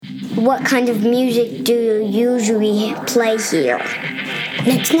What kind of music do you usually play here?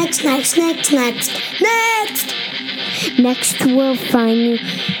 Next. Next, we'll find you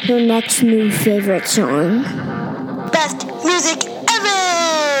your next new favorite song. Best music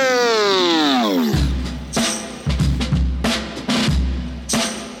ever!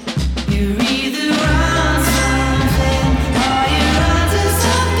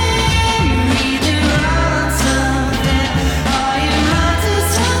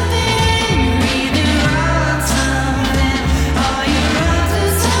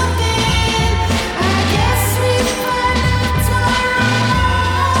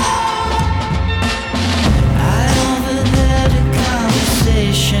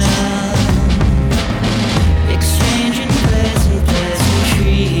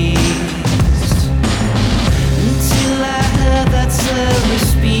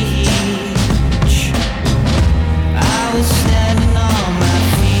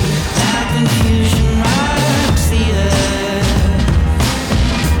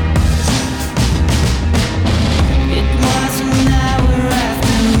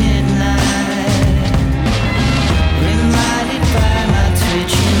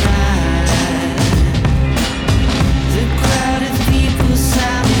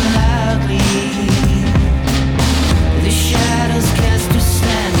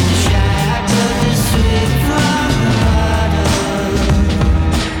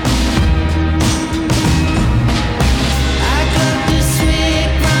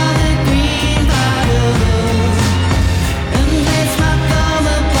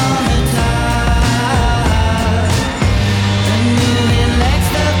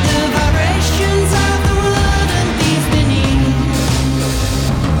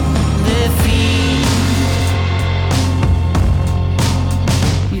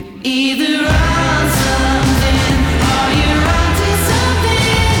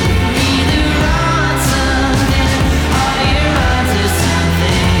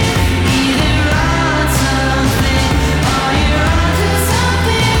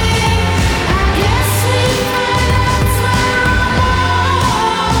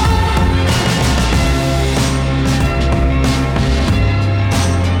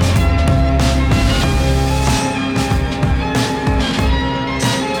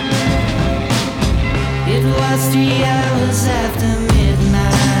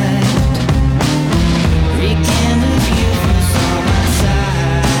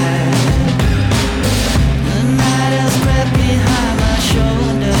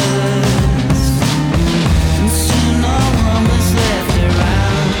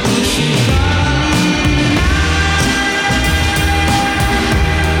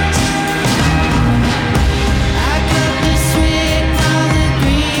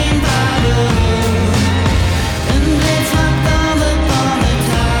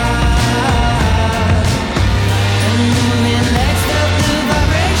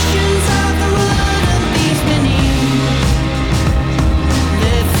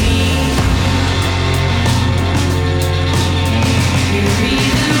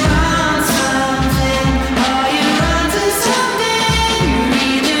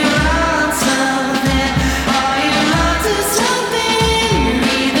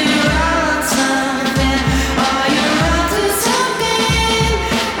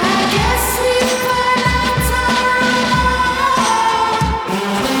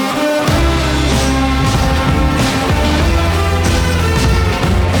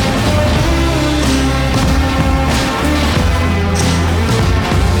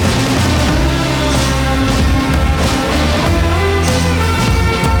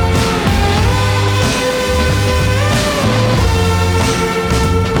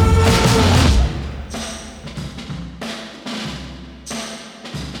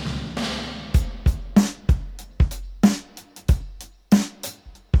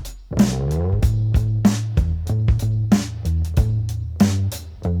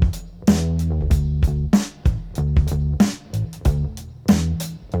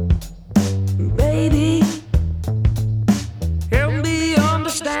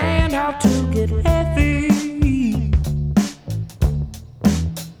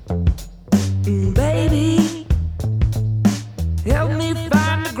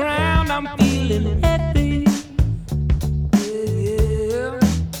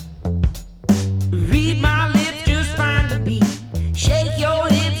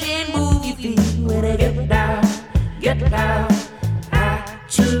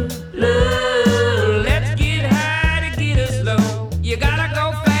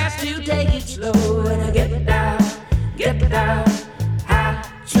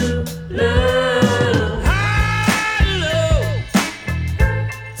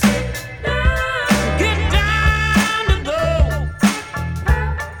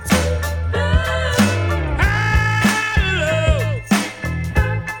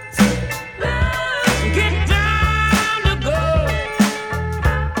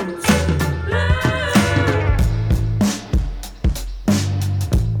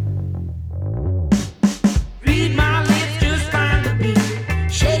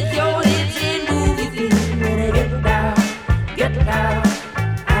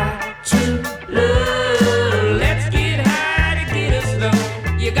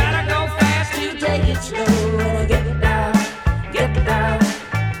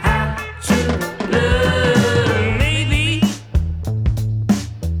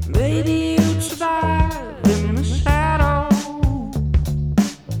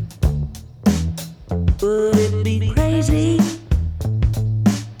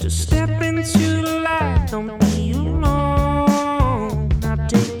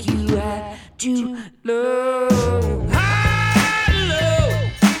 too low. High low.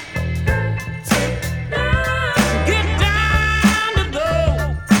 Get down to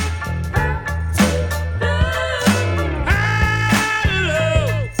low. High low.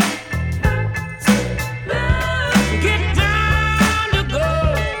 Get down to go.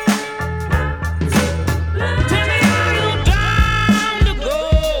 Tell me how you down to go.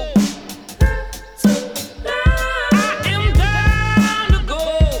 I am down to go.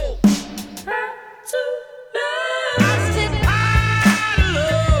 I said high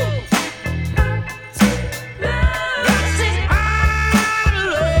low. I said high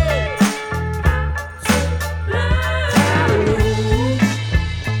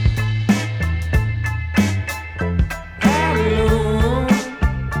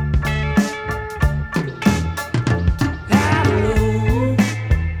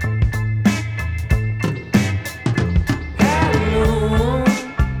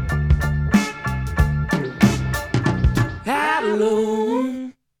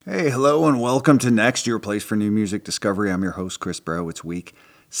low. Hey, hello, and welcome to Next, your place for new music discovery. I'm your host, Chris Bro. It's week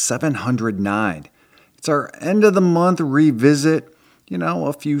 709. It's our end of the month revisit. You know,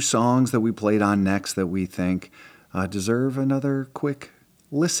 a few songs that we played on Next that we think deserve another quick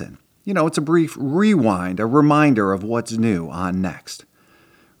listen. You know, it's a brief rewind, a reminder of what's new on Next.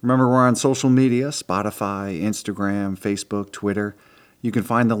 Remember, we're on social media, Spotify, Instagram, Facebook, Twitter. You can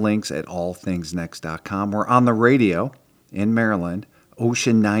find the links at allthingsnext.com. We're on the radio in Maryland,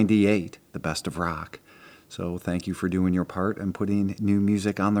 Ocean 98, the best of rock. So thank you for doing your part and putting new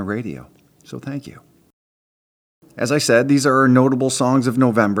music on the radio. So thank you. As I said, these are notable songs of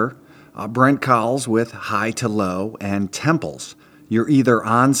November. Brent Cowles with High to Low and Temples, You're Either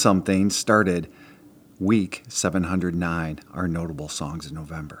On Something, started week 709, are notable songs in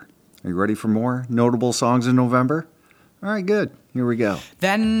November. Are you ready for more notable songs in November? All right, good. Here we go.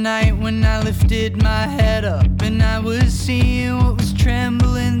 That night when I lifted my head up and I was seeing what was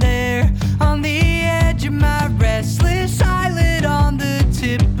trembling there on the edge of my restless eyelid, on the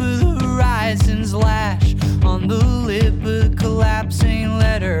tip of the horizon's lash, on the lip of a collapsing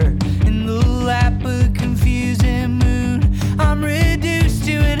letter, in the lap of a confusing moon. I'm reduced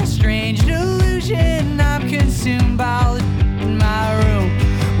to a strange delusion. I'm consumed by all in my room.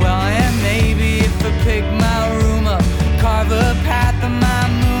 Well, and maybe if I pick my room up, carve a path on my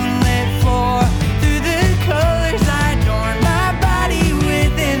moonlit floor, through the colors I adorn my body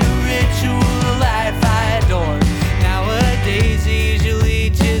within the ritual of life I adore. Nowadays I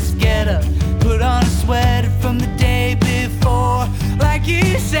usually just get up, put on a sweater from the day before. Like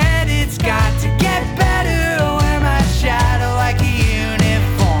you said, it's got to get better. Wear my shadow like a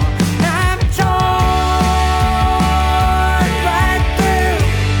uniform. I'm torn right through,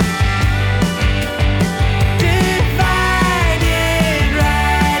 divided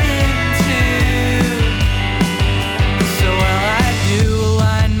right in two. So well, I do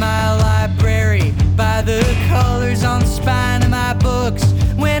align my library by the colors on the spine of my books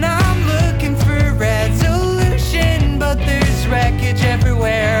when I'm looking for resolution. But there's wreckage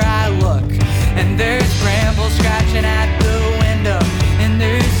everywhere I look, and there's brambles scratching at the window, and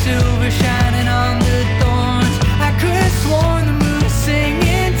there's silver shining on the thorns. I could have sworn the moon was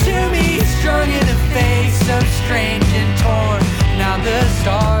singing to me, strung in a face so strange and torn. Now the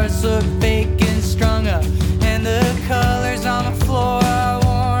stars look fake and strung up, and the colors on the floor are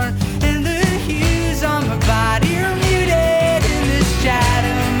worn, and the hues on my body are muted in the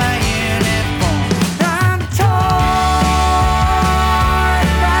shadow of my uniform. I'm torn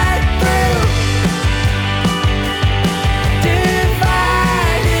right through, divided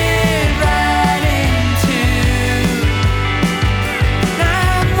right in two.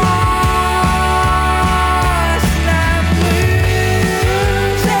 I'm lost and I'm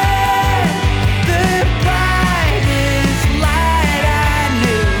losing.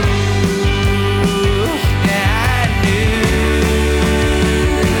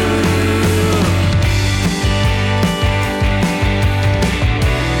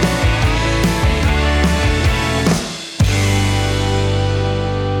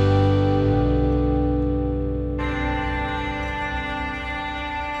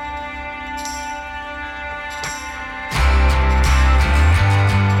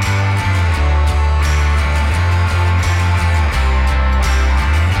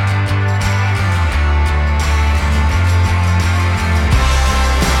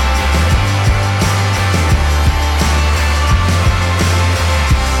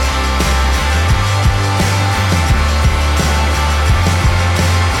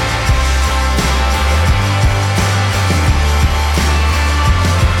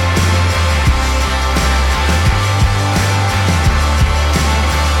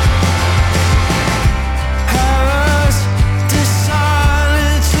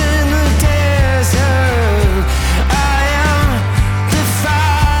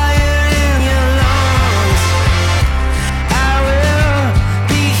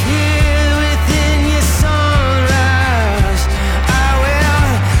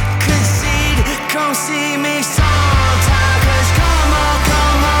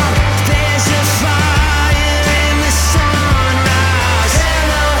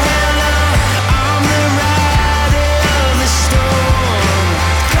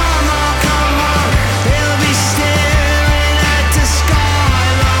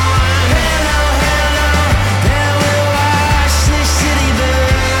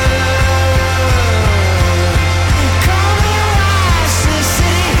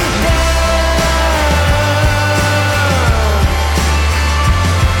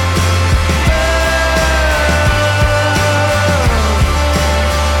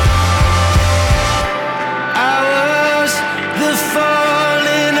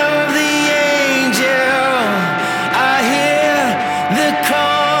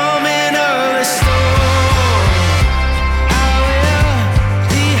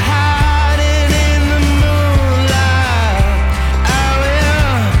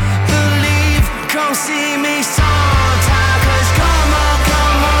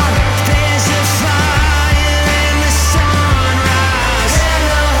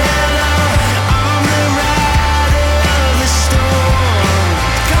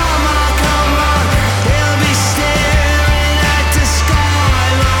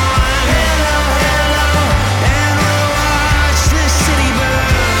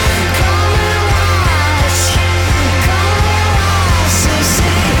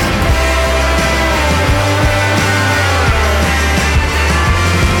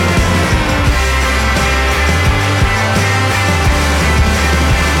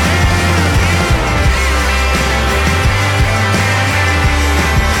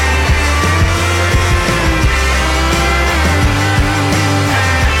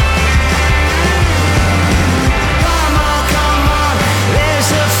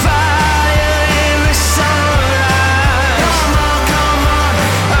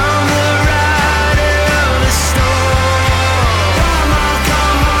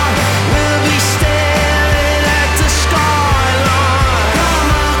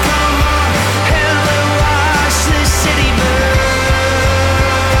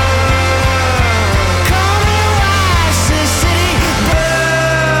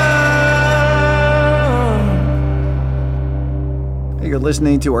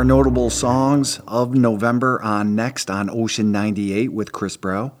 listening to our notable songs of November on Next on Ocean 98 with Chris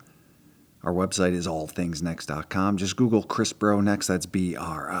Bro. Our website is allthingsnext.com. Just Google Chris Bro Next, that's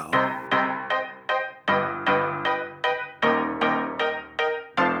BRO.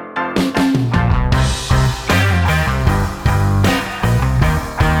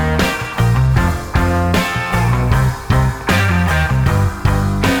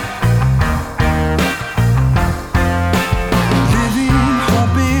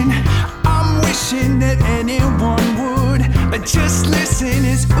 Just listen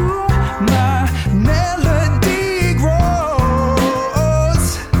as ooh, my melody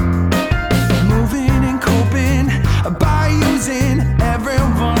grows. Moving and coping by using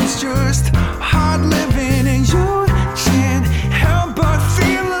everyone's just hard living, and you can't help but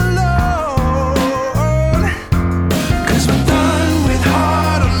feel alone. Cause we're done with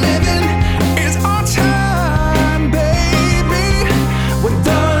hard living, it's our time, baby. We're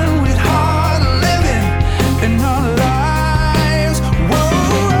done with hard living and our lives.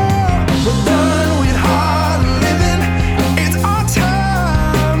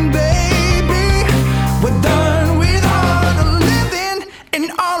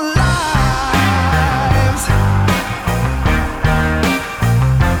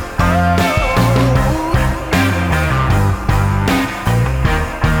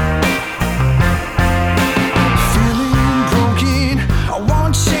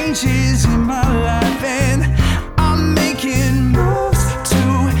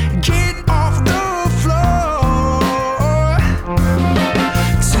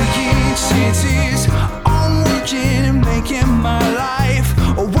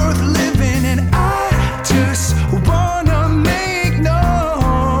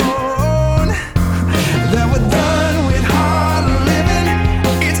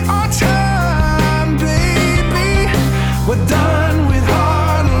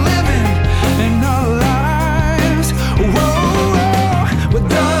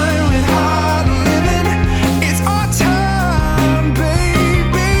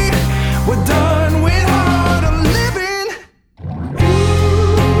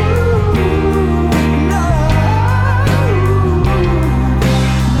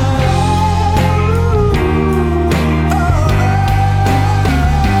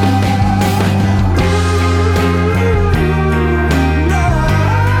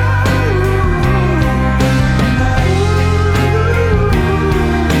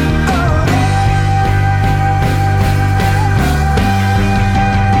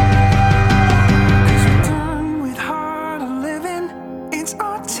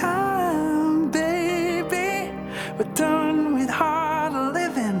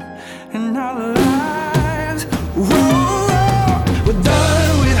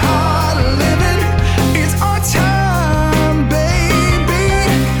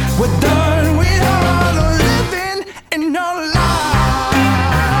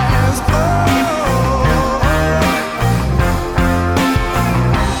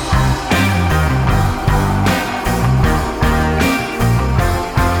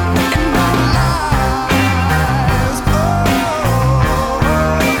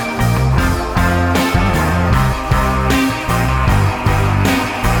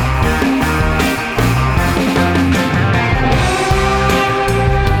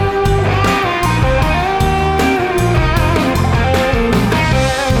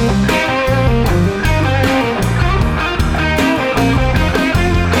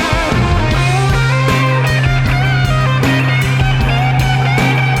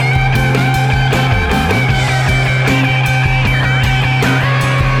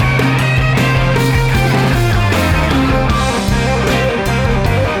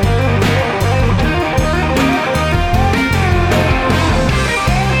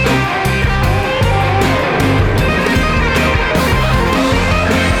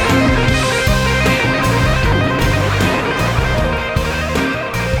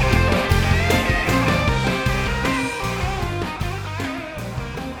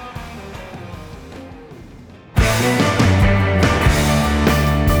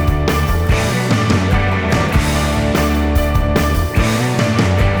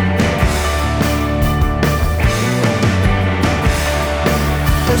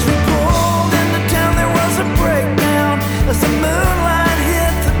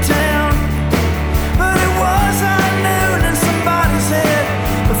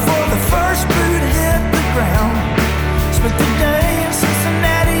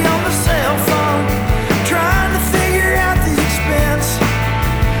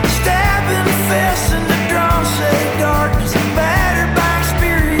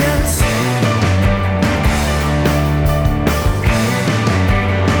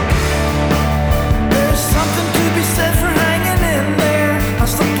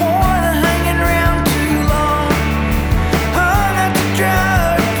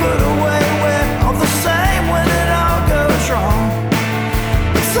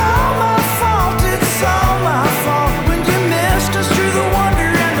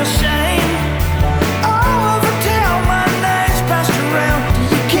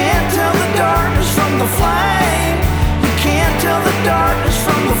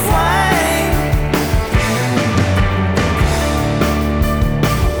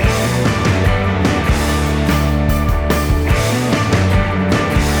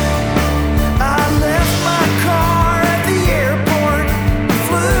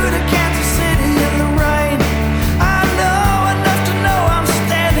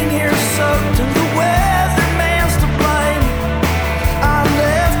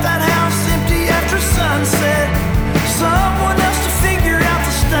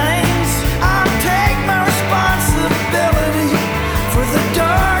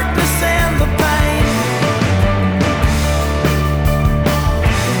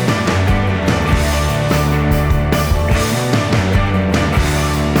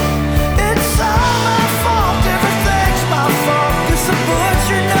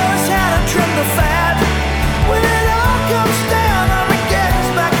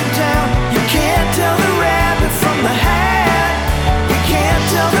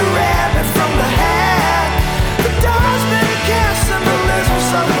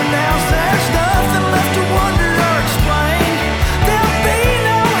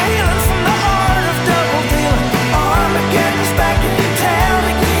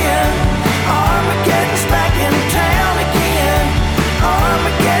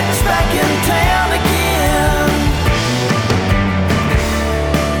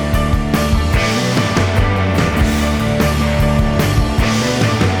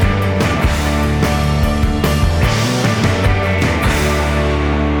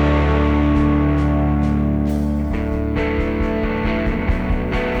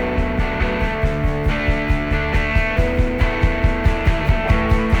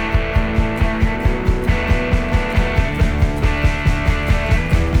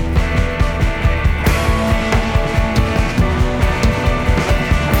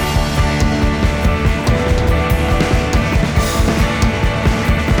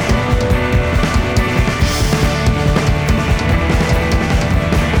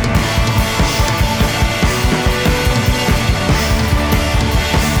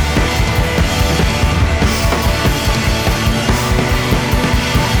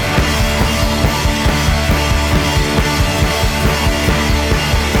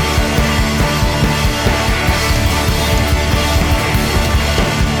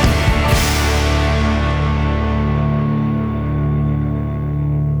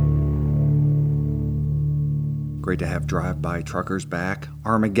 Great to have Drive-By Truckers back.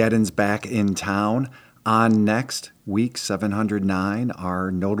 Armageddon's back in town. On next week, 709,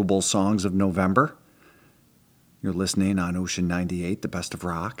 our notable songs of November. You're listening on Ocean 98, the best of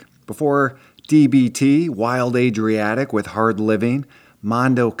rock. Before DBT, Wild Adriatic with Hard Living,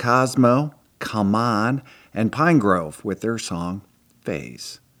 Mondo Cosmo, Come On, and Pine Grove with their song,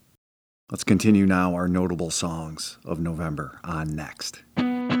 Phase. Let's continue now our notable songs of November on next.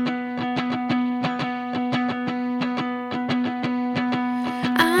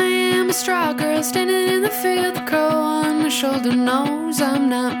 A straw girl standing in the field. The crow on my shoulder knows I'm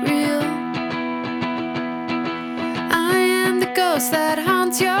not real. I am the ghost that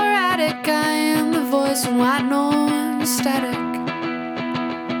haunts your attic. I am the voice in white noise static.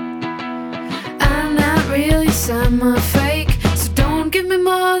 I'm not real, yes I'm a fake. So don't give me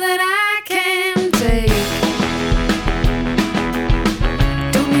more than I can take.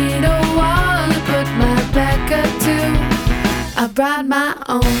 Don't need a wall to put my back up to. I brought my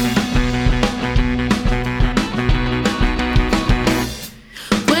own.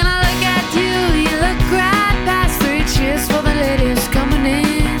 Cheers for the ladies coming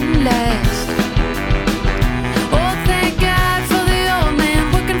in last. Oh, thank God for the old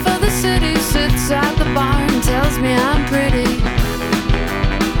man working for the city. Sits at the bar and tells me I'm pretty.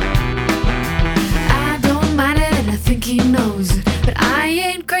 I don't mind it and I think he knows it, but I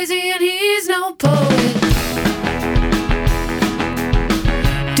ain't crazy and he's no poet.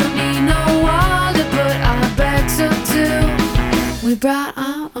 Don't need no wall to put our backs up to. We brought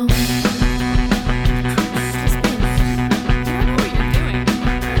our own.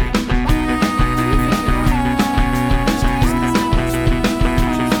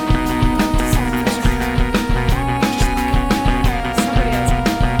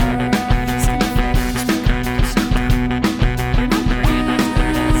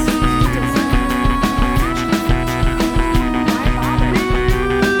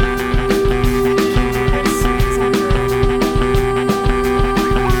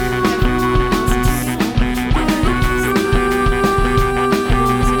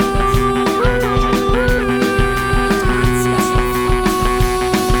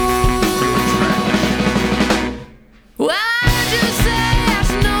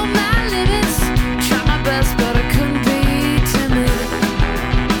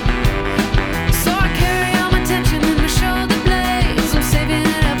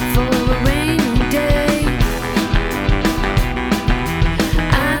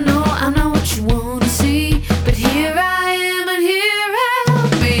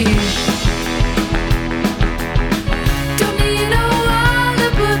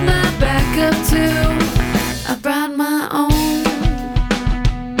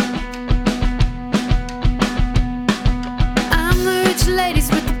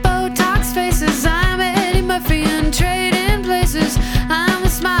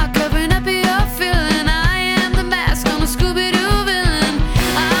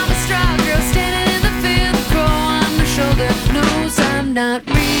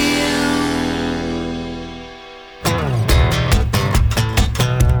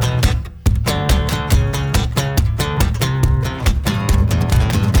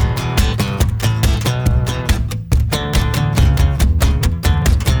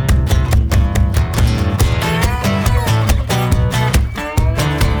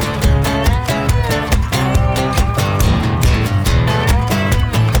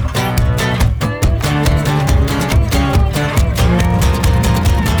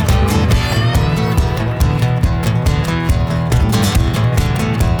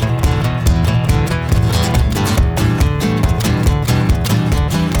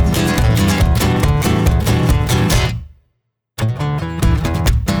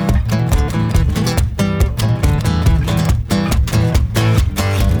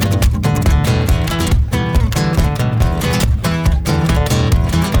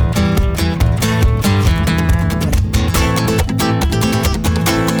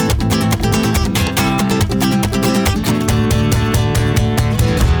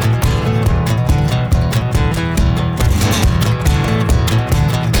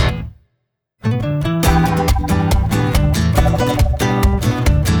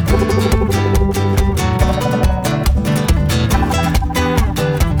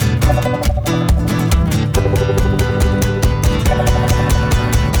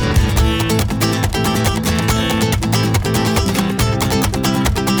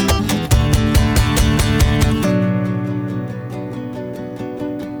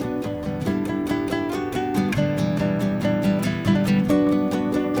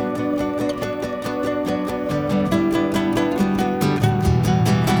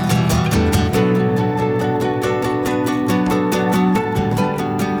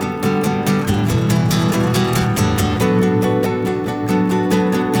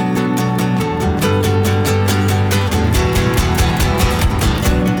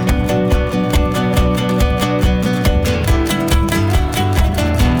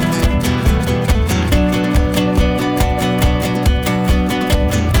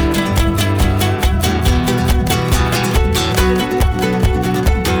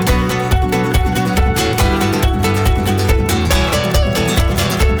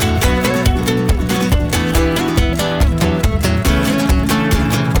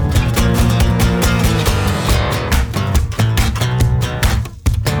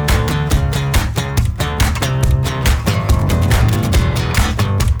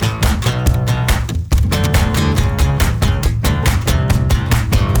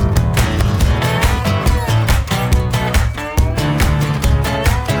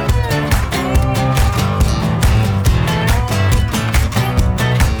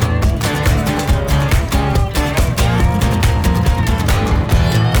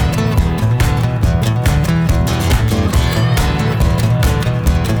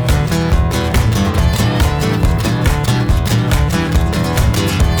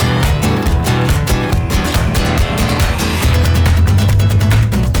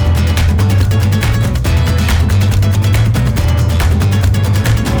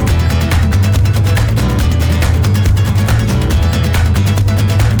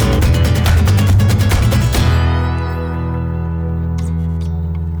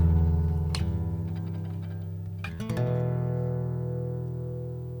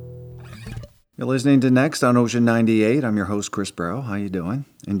 You're listening to Next on Ocean 98. I'm your host, Chris Brow. How you doing?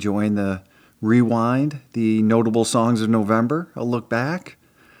 Enjoying the rewind, the notable songs of November, a look back?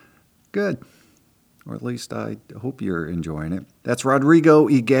 Good. Or at least I hope you're enjoying it. That's Rodrigo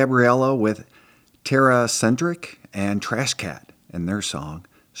y Gabriela with Terra Centric and Trash Cat and their song,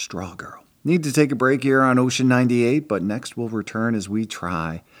 Straw Girl. Need to take a break here on Ocean 98, but next we'll return as we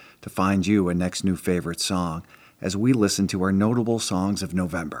try to find you a next new favorite song as we listen to our notable songs of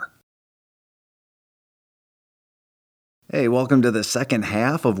November. Hey, welcome to the second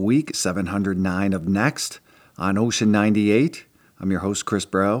half of week 709 of Next on Ocean 98. I'm your host, Chris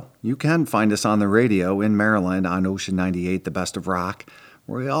Brow. You can find us on the radio in Maryland on Ocean 98, The Best of Rock,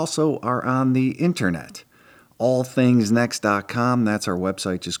 where we also are on the internet. allthingsnext.com, that's our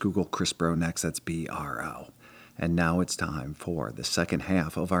website. Just Google Chris Brow Next, that's B-R-O. And now it's time for the second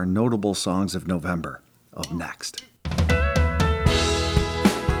half of our notable songs of November of Next.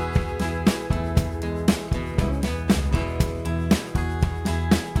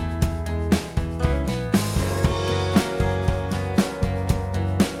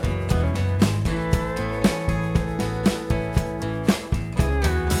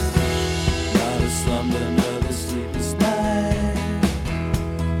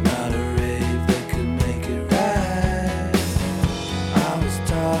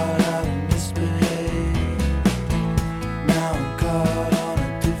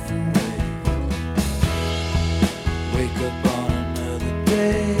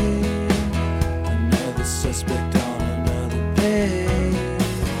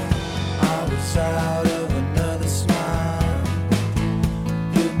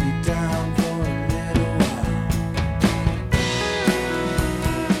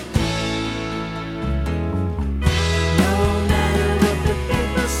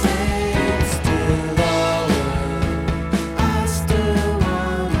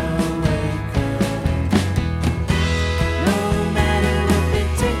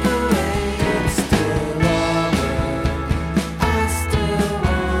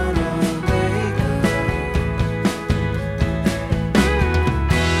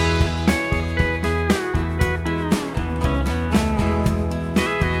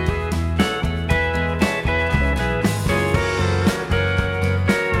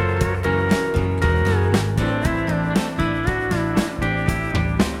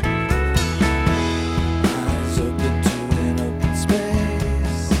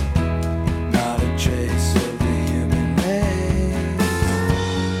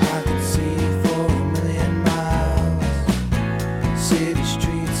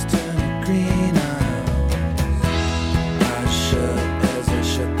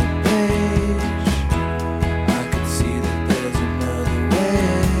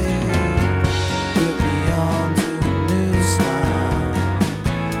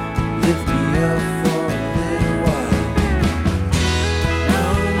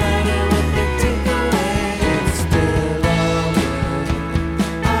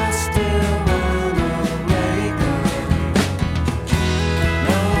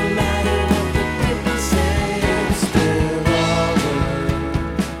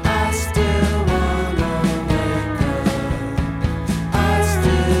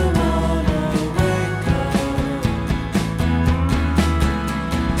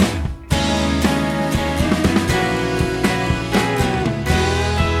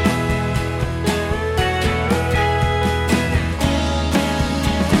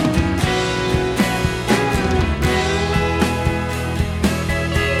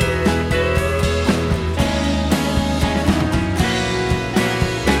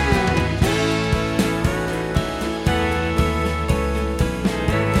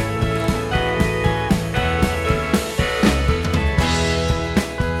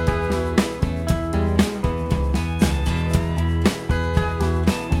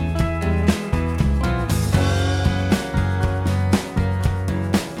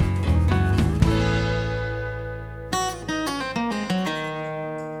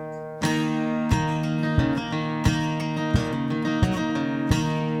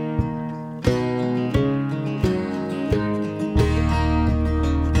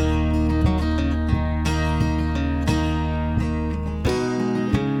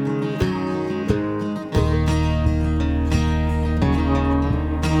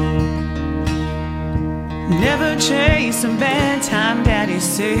 Chasing bad time, Daddy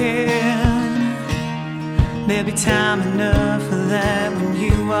said. There'll be time enough for that when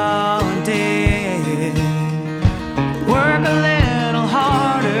you are dead. Work a little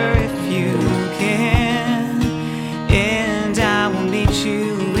harder if you can, and I will meet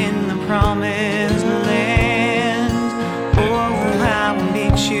you in the promised land. Oh, I will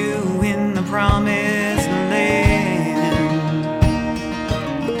meet you in the promised land. promised land.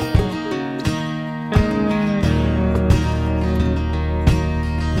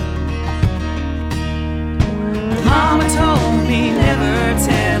 Mama told me never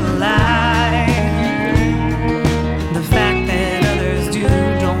tell a lie. The fact that others do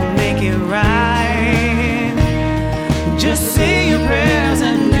don't make it right. Just say your prayers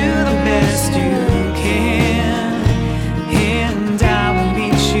and do the best you can, and I will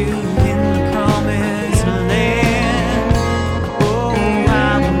meet you in the promised land. Oh,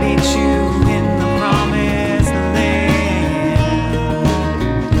 I will meet you in the promised land.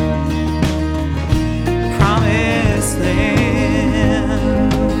 Promised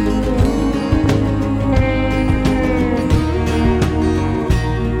land.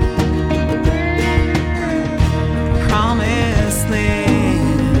 Promised land.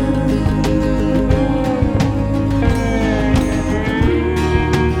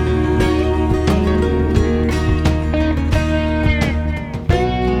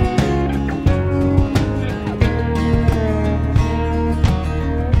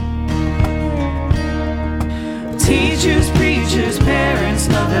 Teachers, preachers, parents,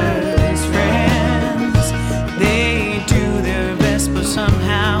 lovers, friends, they do their best, but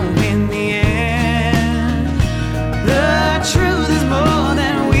somehow in the end, the truth is more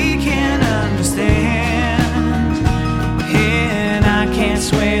than we can understand. And I can't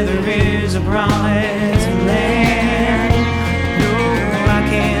swear there is a promised land. No, I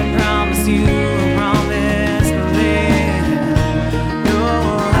can't promise you a promised land. No,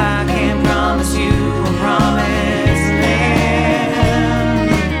 I can't promise you a promised land.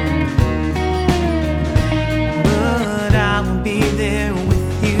 But I will be there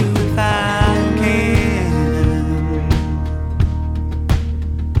with you if I can.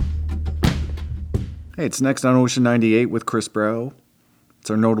 Hey, it's next on Ocean 98 with Chris Brow. It's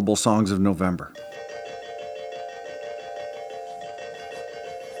our notable songs of November.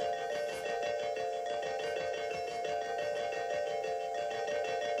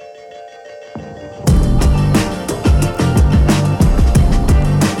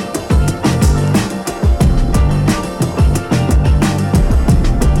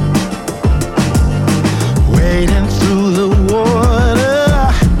 Wading through the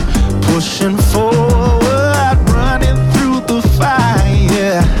water, pushing forward, running through the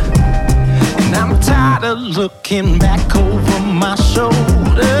fire. And I'm tired of looking back over my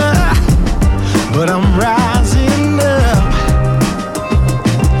shoulder, but I'm rising up.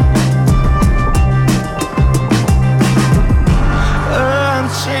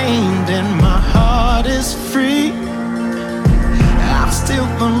 Unchained and my heart is free. I'm still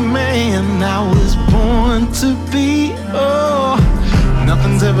the man I was born to be. Oh,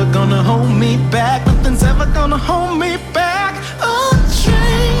 nothing's ever gonna hold me back. Nothing's ever gonna hold me back.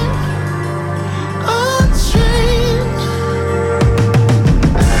 Unchained, unchained.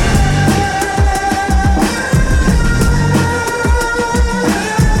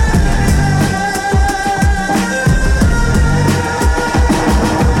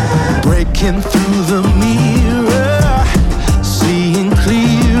 Breaking through the mirror, seeing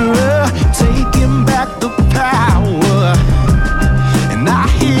clearer, taking back the power. And I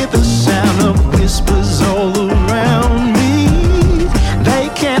hear the sound of whispers all around me. They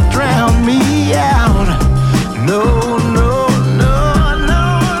can't drown me out. No, no, no, no,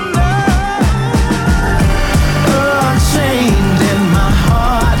 no. Unchained and my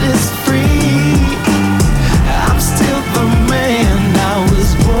heart is free. I'm still the man I was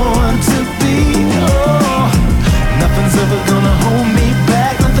born to be. Oh, nothing's ever gonna hold me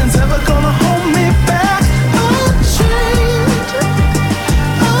back. Nothing's ever gonna hold me back. Unchained,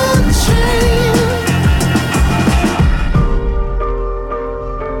 unchained.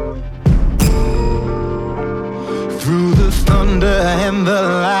 Through the thunder and the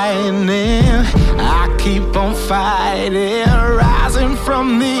lightning, I keep on fighting, rising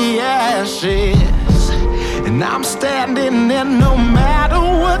from the ashes. And I'm standing there no matter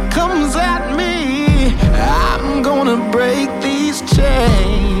what comes at me. I'm gonna break these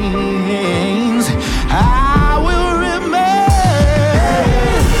chains. I will remain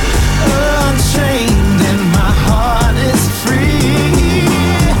unchained and my heart is free.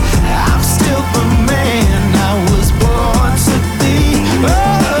 I'm still the man I was born to be.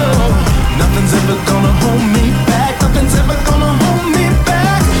 Oh, nothing's ever gonna hold me back. Nothing's ever gonna hold me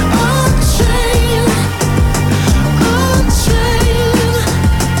back. Unchained, unchained.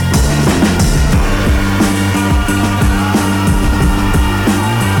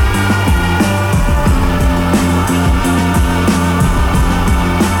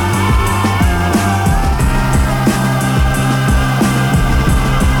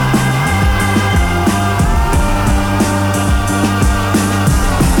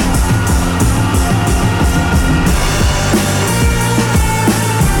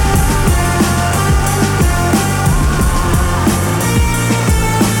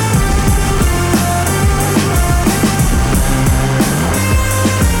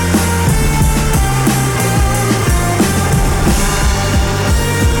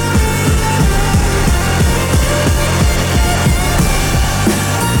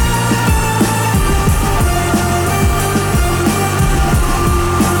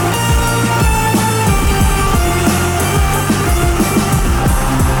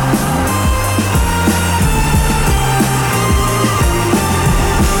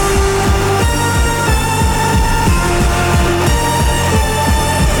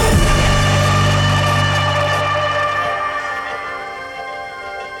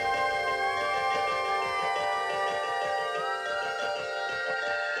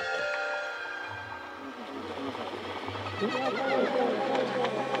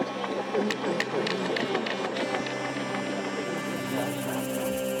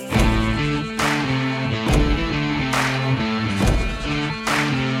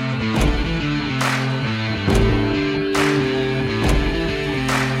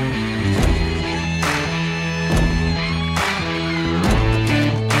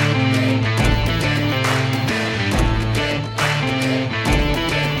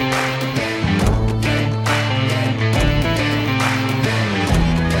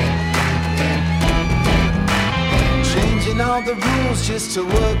 All the rules just to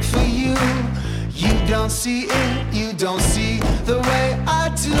work for you. You don't see it, you don't see the way I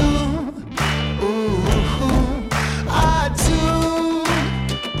do. Ooh, I do.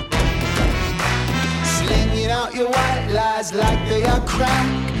 Slinging out your white lies like they are crack,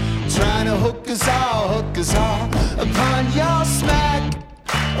 trying to hook us all upon your smack.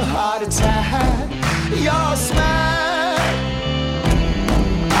 A heart attack, your smack.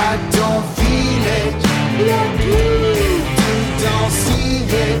 I don't feel it like you. Don't see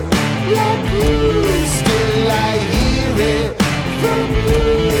it like you. Still I hear it from you.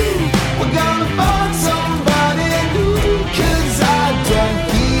 We're gonna find somebody new, 'cause I don't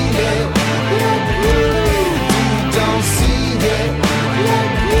feel it like you. Don't see it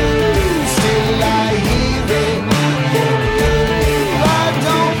like you. Still I hear it from you. I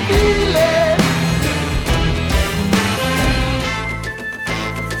don't feel it.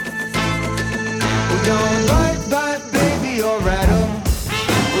 We're gonna bite, baby, or rattle.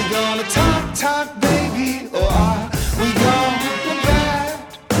 We're gonna talk, baby, or are we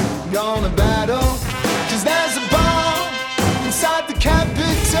gonna battle? 'Cause there's a bomb inside the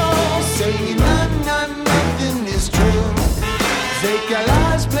Capitol saying nothing is true. Fake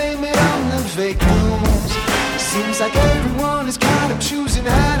lies, blame it on the fake news. Seems like everyone is kind of choosing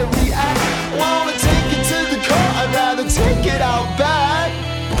how to react. Wanna take it to the court, I'd rather take it out back.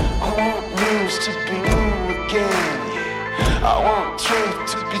 I want news to be new again. I want truth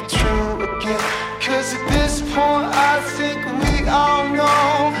to be true again. 'Cause at this point I think we all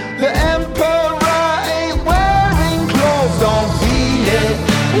know the emperor ain't wearing clothes. Don't feel it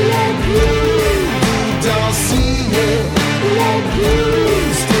like you. Don't see it like you.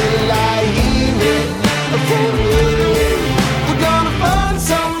 Still I hear it from you. We're gonna find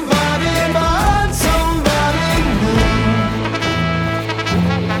somebody new.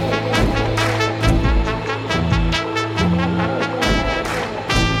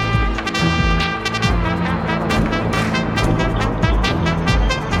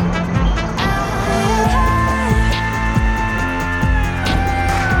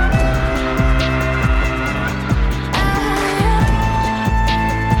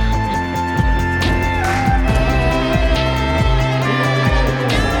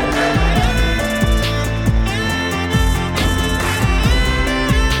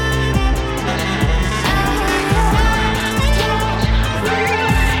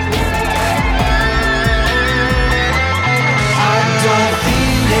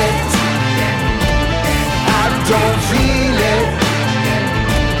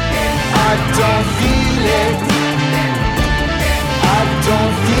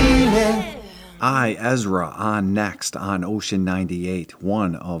 I, Ezra, on Next on Ocean 98,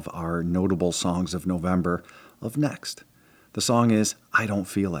 one of our notable songs of November of Next. The song is I Don't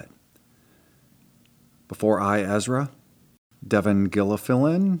Feel It. Before I, Ezra, Devin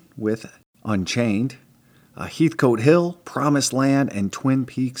Gilfillan with Unchained. Heathcote Hill, Promised Land, and Twin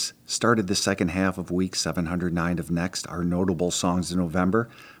Peaks started the second half of week 709 of Next, our notable songs of November,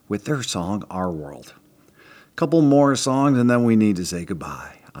 with their song Our World. Couple more songs and then we need to say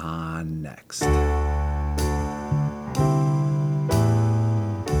goodbye on Next.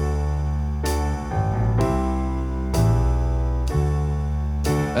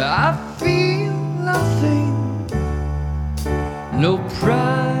 I feel nothing, no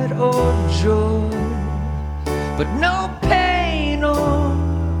pride or joy, but no pain or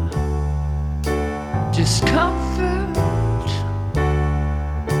discomfort.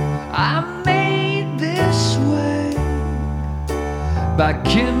 I'm made this way by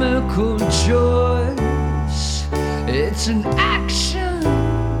chemical choice. It's an action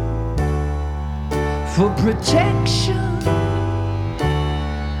for protection.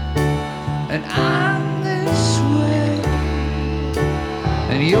 And I'm this way,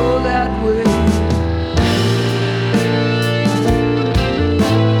 and you're that way.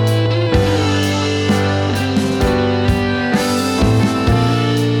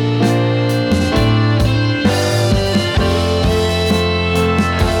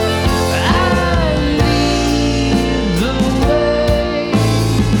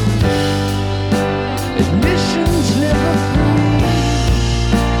 Admissions never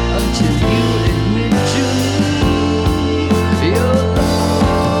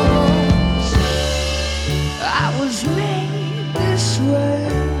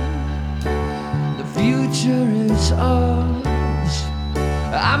future is ours.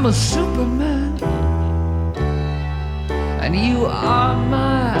 I'm a Superman, and you are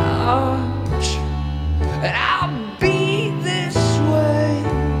my arch. And I'll be this way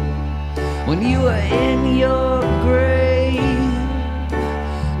when you are in your grave.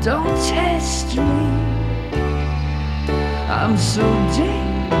 Don't test me, I'm so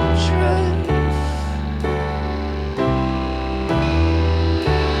dangerous.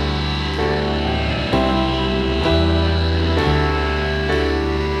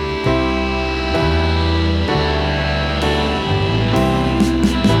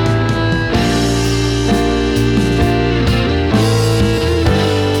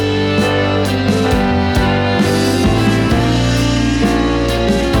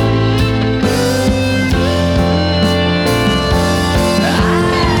 I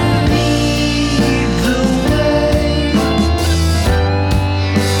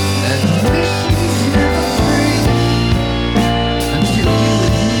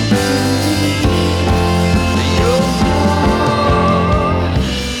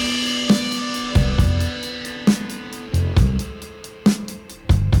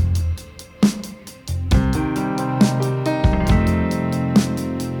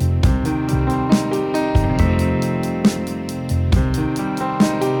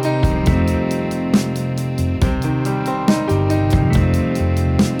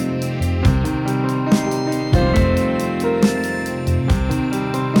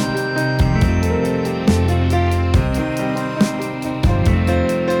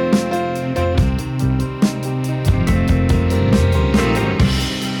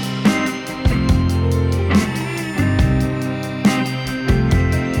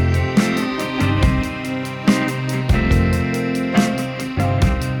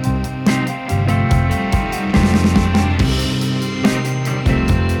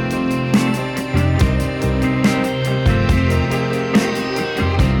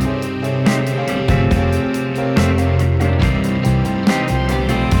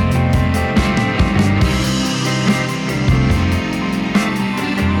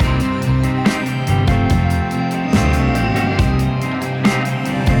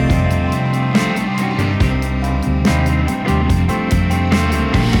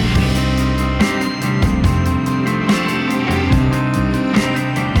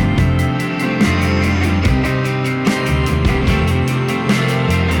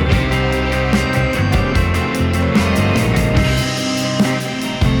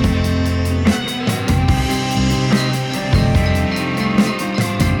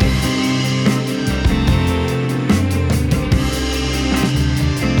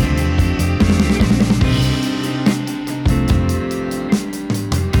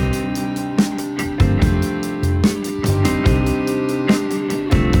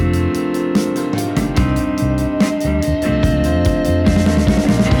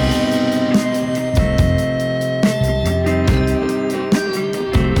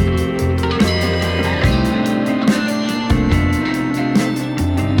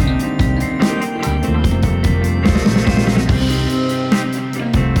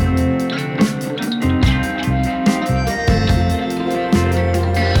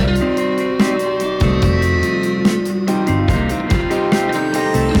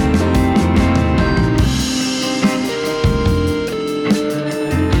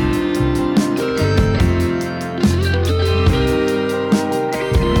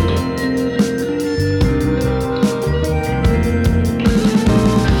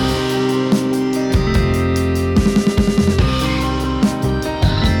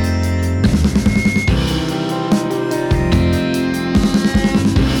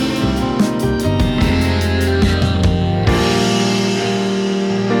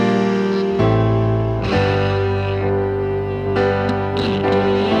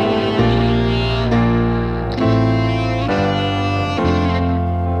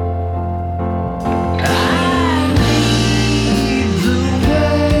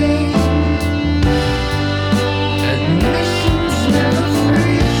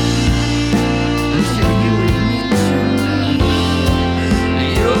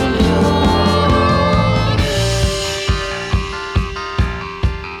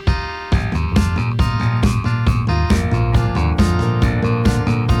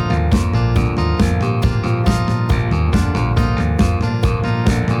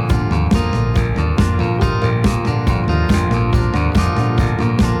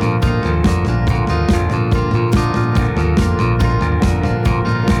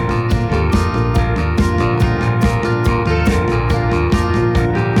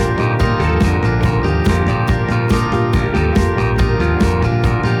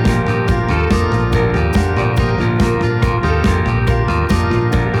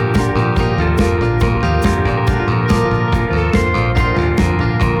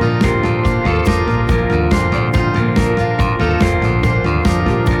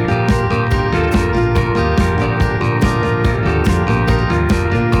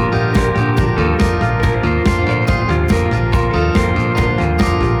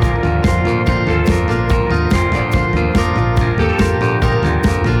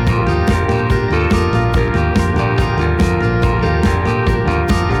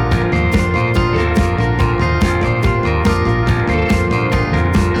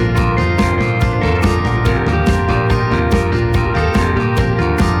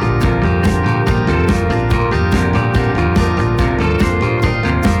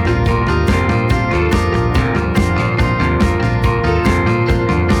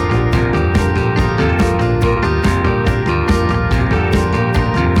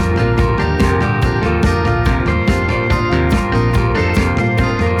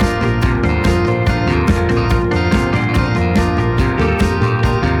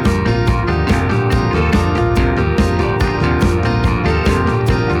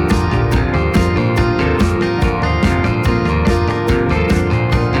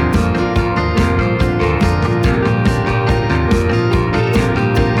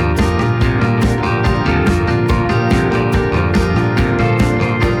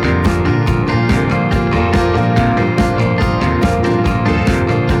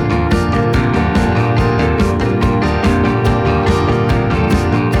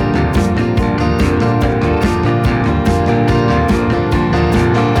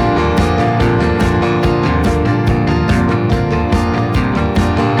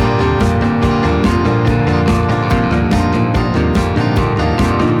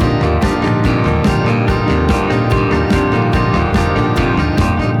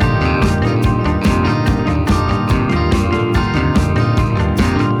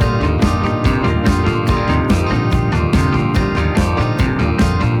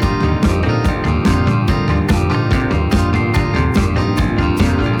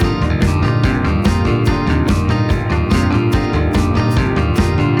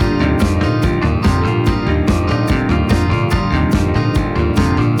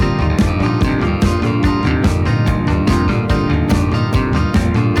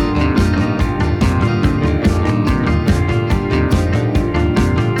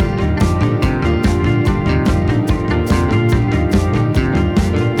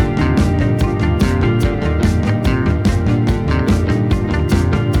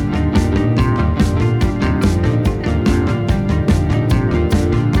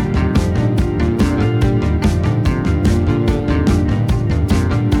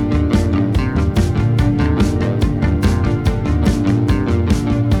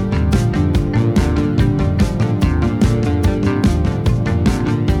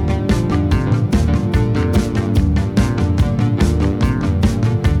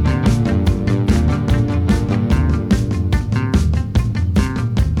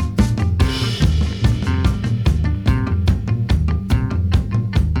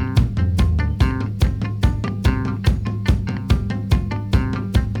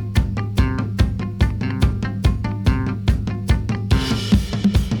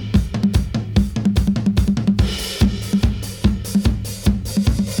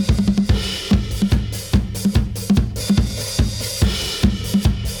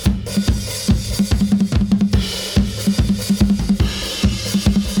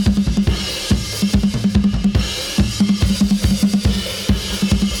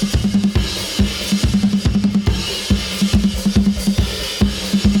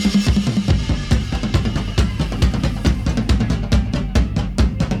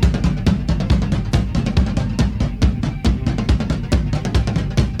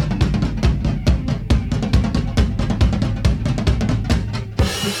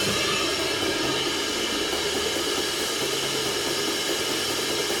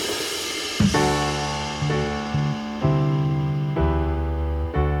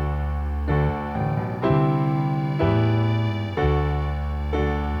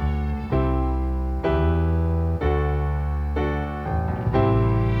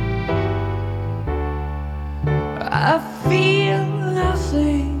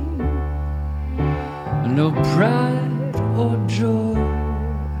no pride or joy,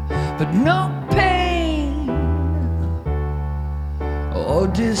 but no pain or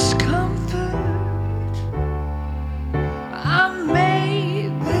discomfort. I'm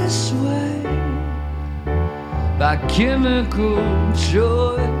made this way by chemical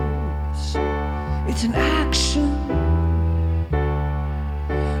choice. It's an action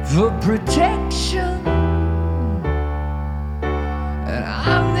for protection, and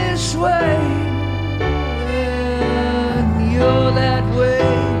I'm this way, and you're that way.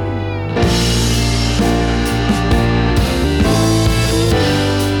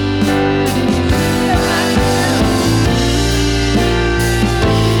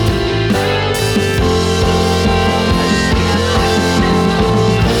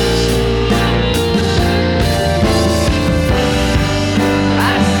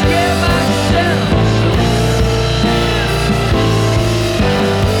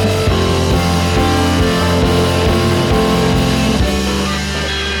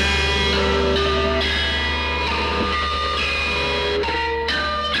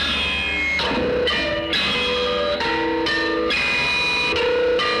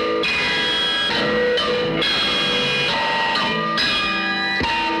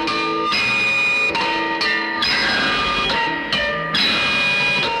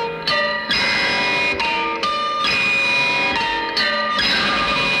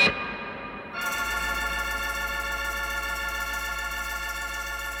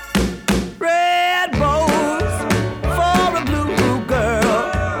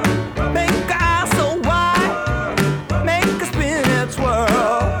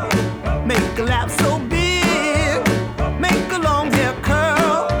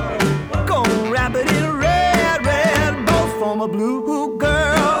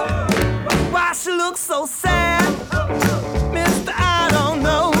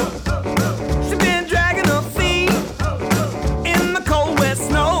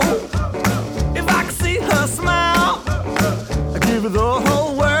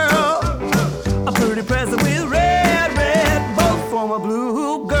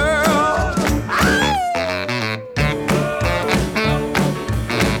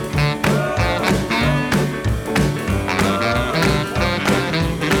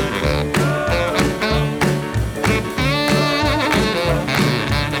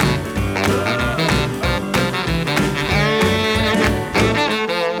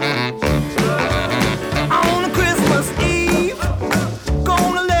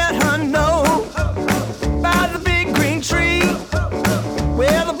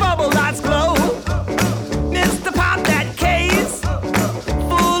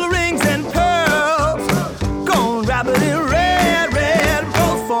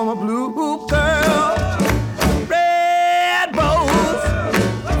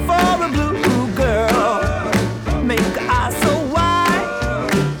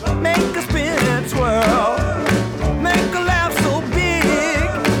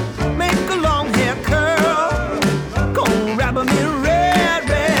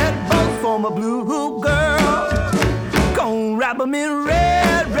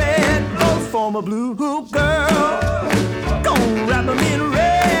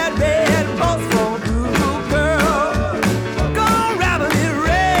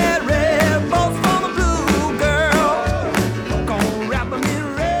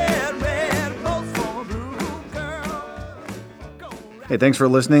 Hey, thanks for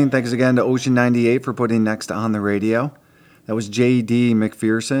listening. Thanks again to Ocean 98 for putting Next on the radio. That was J.D.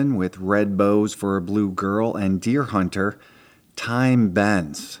 McPherson with Red Bows for a Blue Girl and Deer Hunter, Time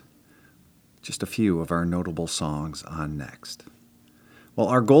Bends. Just a few of our notable songs on Next. Well,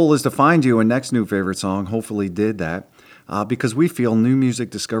 our goal is to find you a next new favorite song. Hopefully did that because we feel new music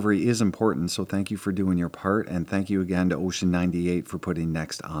discovery is important. So thank you for doing your part. And thank you again to Ocean 98 for putting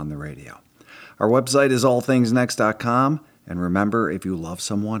Next on the radio. Our website is allthingsnext.com. And remember, if you love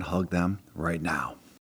someone, hug them right now.